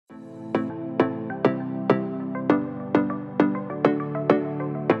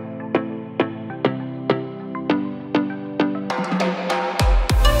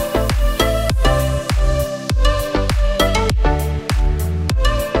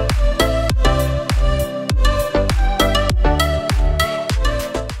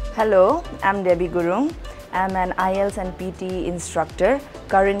Hello, I'm Devi Gurung. I'm an IELTS and PTE instructor,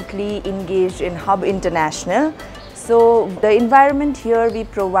 currently engaged in Hub International. So the environment here we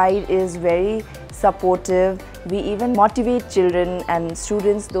provide is very supportive. We even motivate children and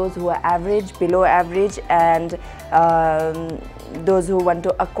students, those who are average, below average, and those who want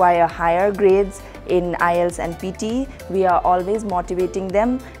to acquire higher grades in IELTS and PTE. We are always motivating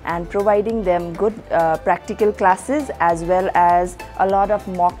them and providing them good practical classes as well as a lot of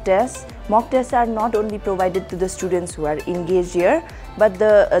mock tests. Mock tests are not only provided to the students who are engaged here, but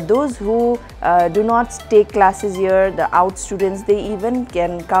those who do not take classes here, the out students, they even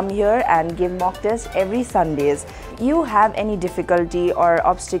can come here and give mock tests every Sundays. You have any difficulty or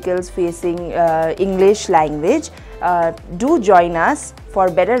obstacles facing English language, do join us for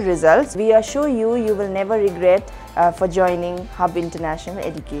better results. We assure you, you will never regret for joining Hub International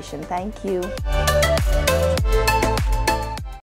Education. Thank you.